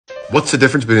What's the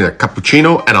difference between a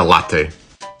cappuccino and a latte?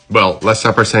 Well, let's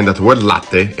start by saying that the word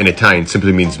latte in Italian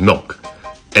simply means milk.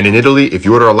 And in Italy, if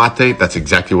you order a latte, that's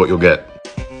exactly what you'll get.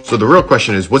 So the real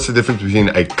question is, what's the difference between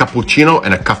a cappuccino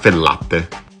and a caffè latte?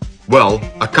 Well,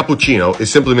 a cappuccino is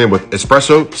simply made with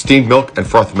espresso, steamed milk, and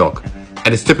frothed milk,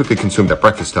 and it's typically consumed at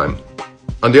breakfast time.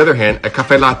 On the other hand, a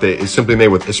caffè latte is simply made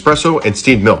with espresso and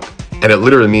steamed milk, and it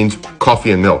literally means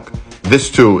coffee and milk.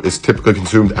 This too is typically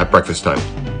consumed at breakfast time.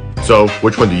 So,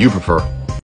 which one do you prefer?